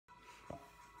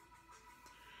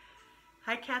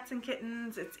Hi cats and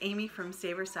kittens, it's Amy from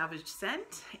Savor Salvage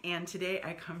Scent, and today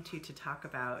I come to you to talk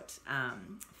about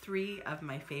 3 of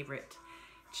my favorite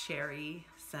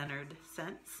cherry-centered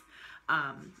scents.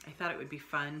 I thought it would be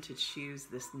fun to choose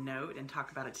this note and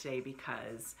talk about it today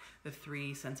because the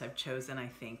 3 scents I've chosen I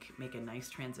think make a nice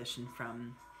transition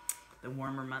from the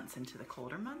warmer months into the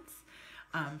colder months.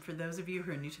 For those of you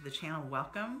who are new to the channel,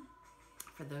 welcome.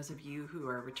 For those of you who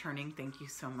are returning, thank you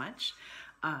so much.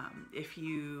 If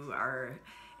you are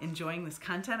enjoying this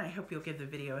content, I hope you'll give the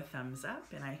video a thumbs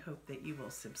up, and I hope that you will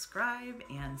subscribe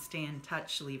and stay in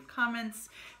touch, leave comments.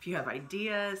 If you have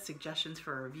ideas, suggestions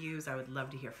for reviews, I would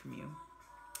love to hear from you.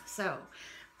 So,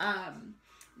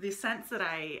 the scents that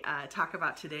I talk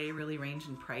about today really range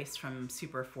in price from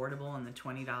super affordable in the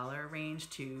 $20 range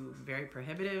to very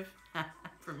prohibitive,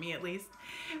 for me at least.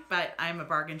 But I'm a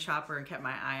bargain shopper and kept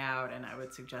my eye out, and I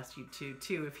would suggest you to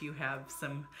too if you have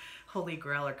some holy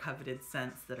grail or coveted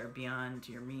scents that are beyond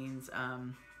your means.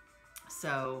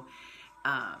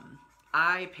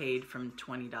 I paid from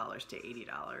 $20 to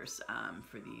 $80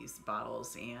 for these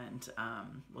bottles, and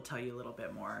we'll tell you a little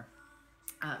bit more.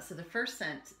 So the first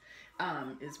scent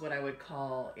is what I would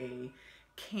call a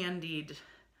candied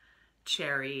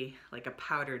cherry, like a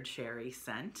powdered cherry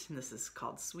scent. And this is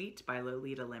called Sweet by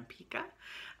Lolita Lempica.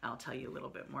 I'll tell you a little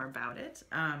bit more about it.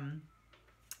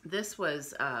 This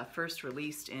was first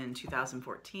released in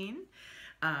 2014.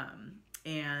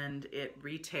 And it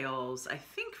retails, I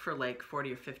think, for like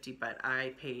 40 or 50, but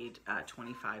I paid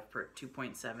 25 per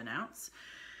 2.7 ounce.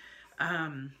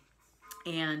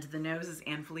 And the nose is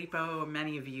Flipo.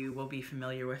 Many of you will be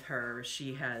familiar with her.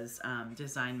 She has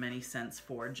designed many scents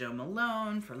for Jo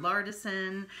Malone, for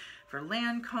Lardison, for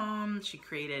Lancome. She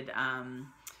created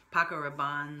Paco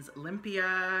Rabanne's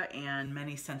Lempica and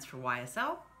many scents for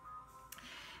YSL.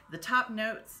 The top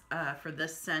notes for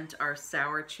this scent are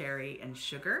sour cherry and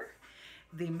sugar.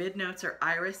 The mid notes are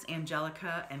iris,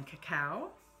 angelica, and cacao.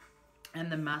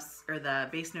 And the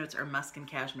base notes are musk and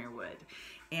cashmere wood.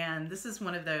 And this is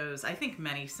one of those, I think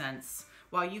many scents,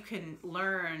 while you can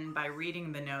learn by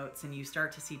reading the notes and you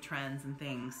start to see trends and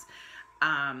things,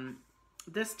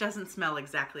 this doesn't smell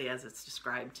exactly as it's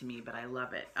described to me, but I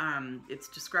love it. It's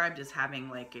described as having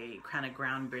like a kind of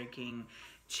groundbreaking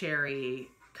cherry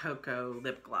cocoa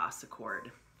lip gloss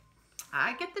accord.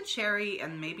 I get the cherry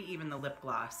and maybe even the lip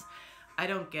gloss. I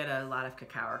don't get a lot of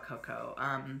cacao or cocoa.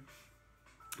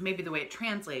 Maybe the way it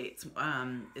translates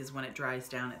is when it dries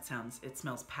down, it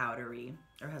smells powdery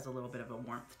or has a little bit of a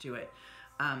warmth to it.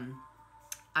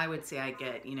 I would say I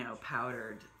get,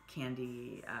 powdered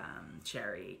candy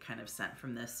cherry kind of scent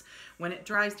from this. When it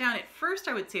dries down, at first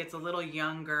I would say it's a little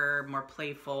younger, more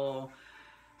playful,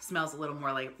 smells a little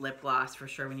more like lip gloss for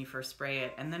sure when you first spray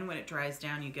it. And then when it dries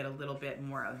down, you get a little bit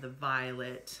more of the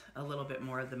violet, a little bit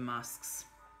more of the musks.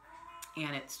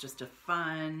 And it's just a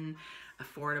fun,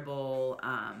 affordable,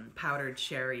 powdered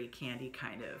cherry candy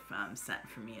kind of scent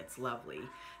for me. It's lovely.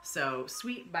 So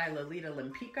Sweet by Lolita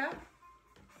Lempica.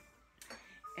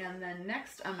 And then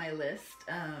next on my list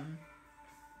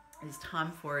is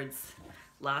Tom Ford's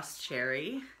Lost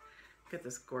Cherry. Look at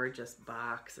this gorgeous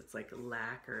box. It's like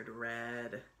lacquered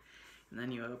red. And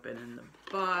then you open and the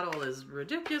bottle is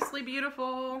ridiculously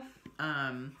beautiful.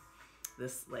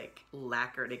 This like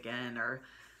lacquered again, or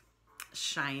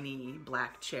shiny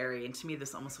black cherry, and to me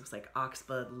this almost looks like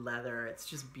oxblood leather. It's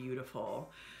just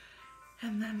beautiful.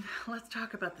 And then let's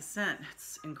talk about the scent.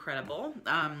 It's incredible.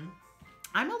 I'm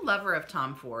a lover of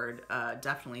Tom Ford.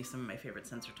 Definitely some of my favorite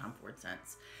scents are Tom Ford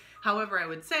scents. However, I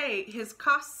would say his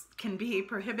costs can be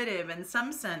prohibitive, and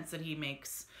some scents that he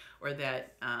makes or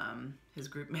that his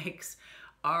group makes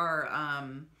are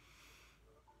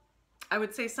I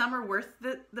would say some are worth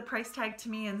the price tag to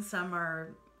me, and some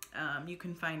are you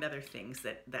can find other things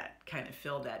that kind of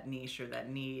fill that niche or that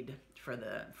need for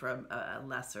a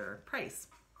lesser price.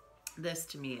 This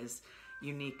to me is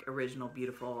unique, original,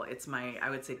 beautiful. It's my, I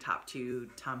would say, top 2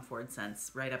 Tom Ford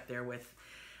scents, right up there with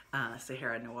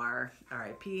Sahara Noir,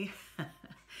 R.I.P.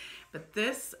 But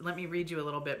this, let me read you a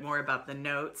little bit more about the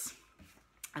notes,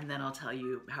 and then I'll tell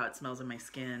you how it smells on my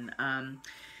skin.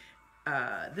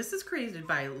 This is created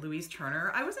by Louise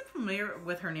Turner. I wasn't familiar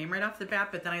with her name right off the bat,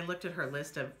 but then I looked at her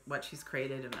list of what she's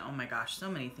created, and oh my gosh,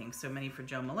 so many things. So many for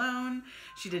Jo Malone.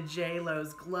 She did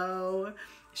J.Lo's Glow.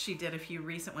 She did a few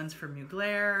recent ones for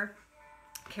Mugler.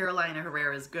 Carolina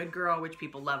Herrera's Good Girl, which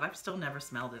people love. I've still never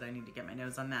smelled it. I need to get my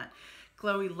nose on that.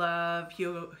 Chloe Love,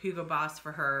 Hugo Boss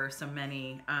for her. So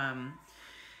many,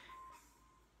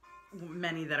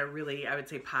 many that are really, I would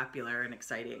say, popular and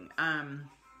exciting.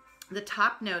 The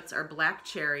top notes are black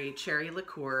cherry, cherry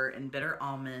liqueur, and bitter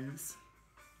almonds.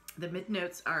 The mid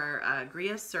notes are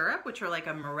Gruyere syrup, which are like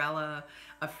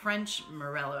a French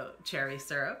morello cherry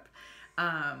syrup,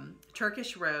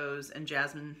 Turkish rose, and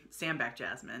jasmine, sandback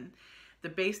jasmine. The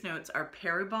base notes are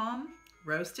Peru balm,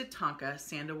 roasted tonka,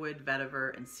 sandalwood,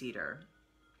 vetiver, and cedar.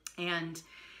 And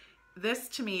this,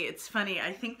 to me, it's funny.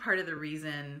 I think part of the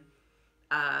reason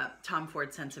Tom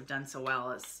Ford scents have done so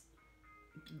well is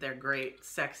they're great,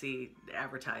 sexy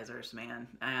advertisers, man.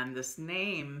 And this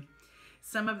name,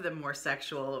 some of the more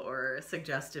sexual or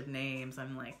suggestive names,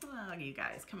 I'm like, oh, you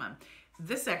guys, come on.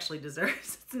 This actually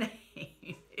deserves its name.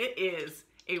 It is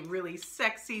a really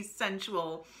sexy,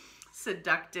 sensual,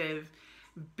 seductive,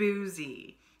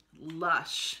 boozy,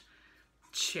 lush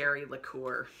cherry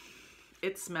liqueur.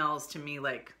 It smells to me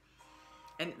like,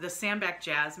 and the sandback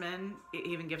jasmine, it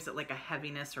even gives it like a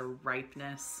heaviness or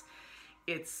ripeness.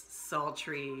 It's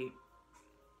sultry.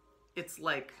 It's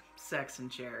like sex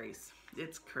and cherries.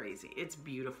 It's crazy. It's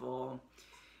beautiful.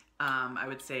 I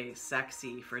would say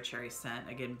sexy for a cherry scent.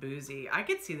 Again, boozy. I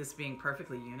could see this being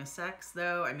perfectly unisex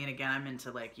though. I mean, again, I'm into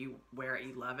like, you wear it,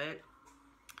 you love it.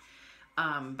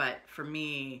 But for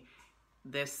me,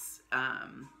 this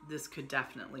could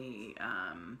definitely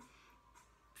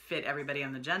fit everybody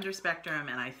on the gender spectrum,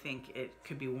 and I think it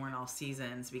could be worn all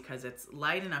seasons because it's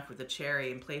light enough with the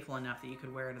cherry and playful enough that you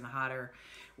could wear it in the hotter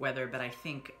weather. But I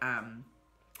think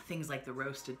things like the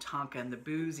roasted tonka and the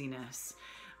booziness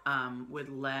would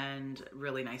lend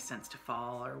really nice scents to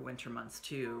fall or winter months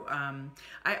too.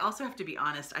 I also have to be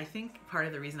honest, I think part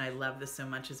of the reason I love this so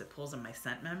much is it pulls on my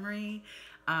scent memory,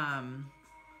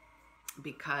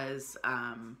 because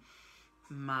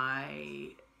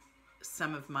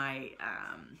some of my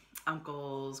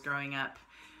uncles growing up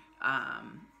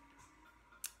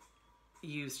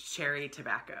used cherry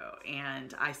tobacco,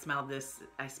 and I smell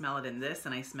it in this,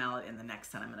 and I smell it in the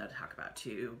next scent I'm going to talk about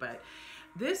too. But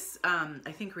this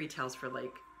I think retails for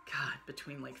like, God,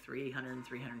 between like $300 and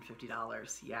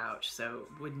 $350. Youch. So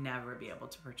would never be able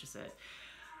to purchase it.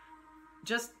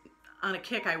 Just on a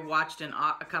kick, I watched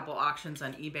a couple auctions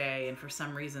on eBay, and for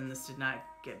some reason this did not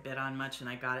get bid on much, and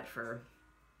I got it for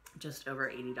just over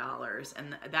 $80.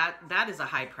 And that is a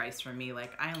high price for me.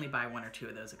 Like, I only buy one or two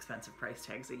of those expensive price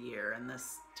tags a year, and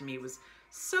this to me was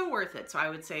so worth it. So I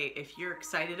would say if you're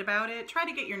excited about it, try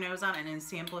to get your nose on it and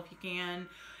sample if you can,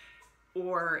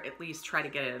 or at least try to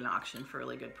get it at an auction for a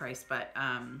really good price. But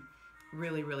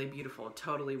really, really beautiful,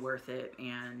 totally worth it.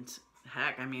 And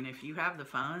heck, I mean, if you have the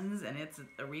funds and it's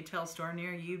a retail store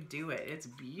near you, do it. It's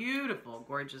beautiful,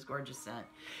 gorgeous, gorgeous scent.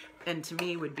 And to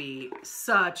me would be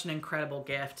such an incredible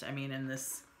gift. I mean, in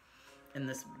this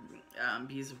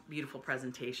beautiful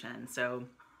presentation. So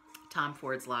Tom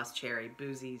Ford's Lost Cherry,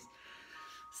 boozy,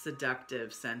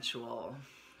 seductive, sensual,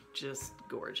 just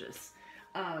gorgeous.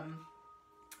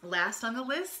 Last on the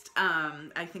list,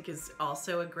 I think is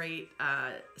also a great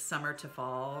summer to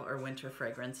fall or winter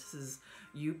fragrance. This is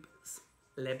Joop's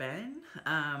Bain.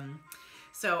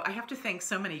 So I have to thank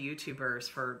so many YouTubers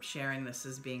for sharing this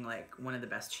as being like one of the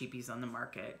best cheapies on the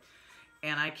market.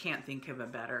 And I can't think of a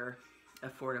better,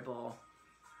 affordable,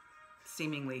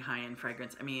 seemingly high-end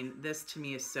fragrance. I mean, this to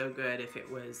me is so good. If it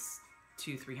was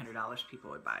 $200-300,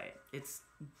 people would buy it. It's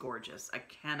gorgeous. I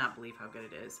cannot believe how good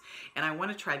it is. And I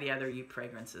want to try the other Joop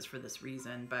fragrances for this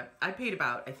reason, but I paid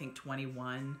about, I think,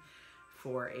 $21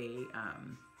 for a,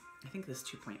 I think this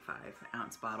 2.5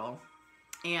 ounce bottle.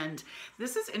 And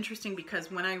this is interesting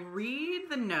because when I read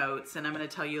the notes, and I'm going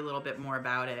to tell you a little bit more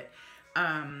about it,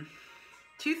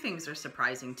 two things are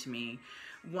surprising to me.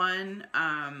 One,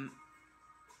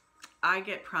 I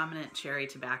get prominent cherry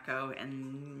tobacco,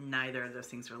 and neither of those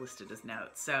things are listed as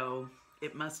notes. So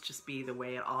it must just be the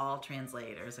way it all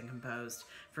translates and composed,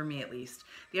 for me at least.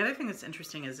 The other thing that's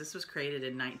interesting is this was created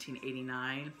in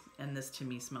 1989, and this to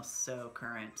me smells so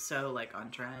current, so like on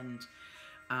trend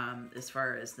as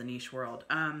far as the niche world.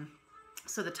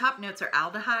 So the top notes are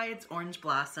aldehydes, orange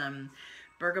blossom,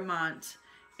 bergamot,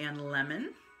 and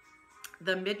lemon.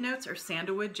 The mid notes are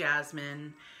sandalwood,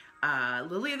 jasmine,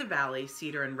 lily of the valley,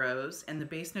 cedar, and rose, and the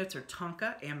base notes are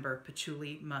tonka, amber,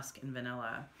 patchouli, musk, and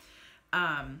vanilla.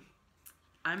 I'm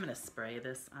gonna spray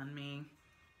this on me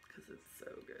because it's so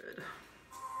good.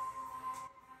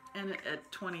 And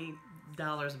at $20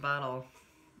 a bottle,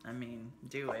 I mean,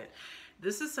 do it.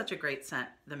 This is such a great scent.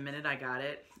 The minute I got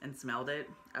it and smelled it,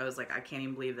 I was like, I can't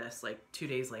even believe this. Like 2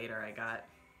 days later, I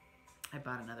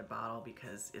bought another bottle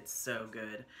because it's so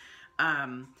good.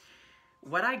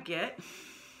 What I get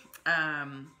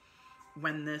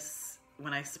when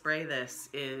I spray this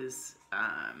is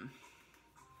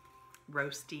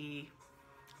roasty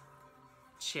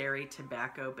cherry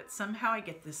tobacco, but somehow I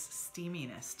get this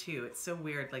steaminess too. It's so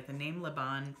weird. Like the name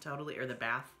Liban totally, or the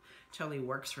bath totally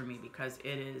works for me because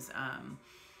it is,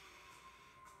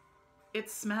 it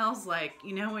smells like,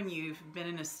 you know, when you've been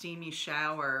in a steamy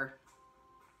shower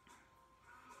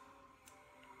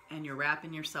and you're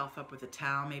wrapping yourself up with a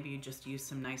towel, maybe you just use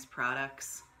some nice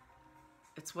products.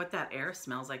 It's what that air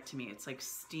smells like to me. It's like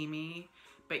steamy,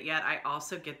 but yet I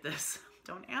also get this,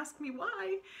 don't ask me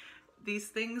why, these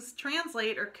things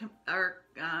translate or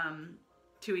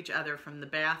to each other from the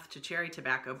bath to cherry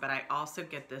tobacco, but I also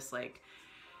get this like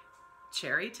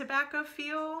cherry tobacco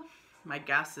feel. My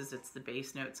guess is it's the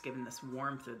base notes giving this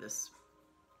warmth or this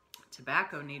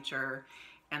tobacco nature,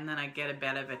 and then I get a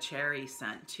bit of a cherry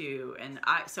scent too. And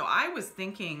so I was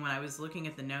thinking when I was looking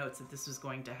at the notes that this was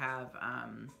going to have,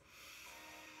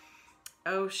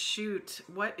 oh shoot,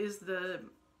 what is the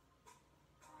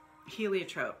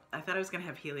heliotrope? I thought I was going to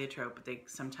have heliotrope, but they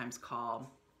sometimes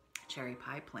call cherry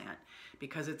pie plant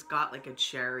because it's got like a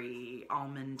cherry,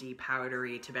 almondy,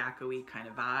 powdery, tobacco-y kind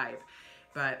of vibe.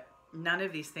 But none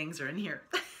of these things are in here.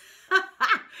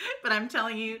 But I'm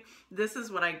telling you, this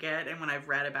is what I get, and when I've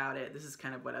read about it, this is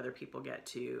kind of what other people get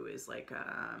too, is like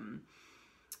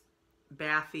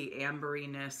bathy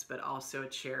amberiness, but also a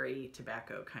cherry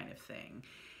tobacco kind of thing.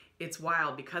 It's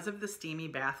wild because of the steamy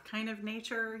bath kind of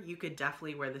nature. You could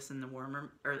definitely wear this in the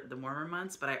warmer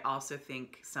months, but I also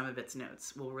think some of its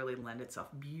notes will really lend itself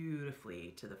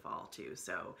beautifully to the fall too.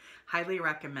 So highly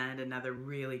recommend, another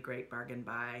really great bargain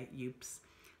by Joop's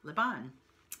Le Bon.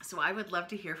 So I would love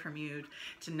to hear from you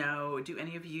to know, do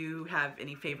any of you have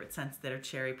any favorite scents that are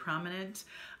cherry prominent?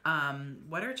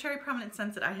 What are cherry prominent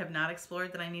scents that I have not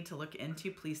explored that I need to look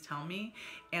into? Please tell me.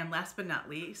 And last but not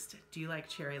least, do you like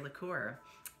cherry liqueur?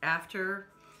 After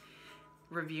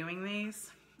reviewing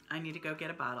these, I need to go get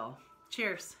a bottle.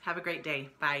 Cheers. Have a great day.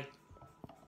 Bye.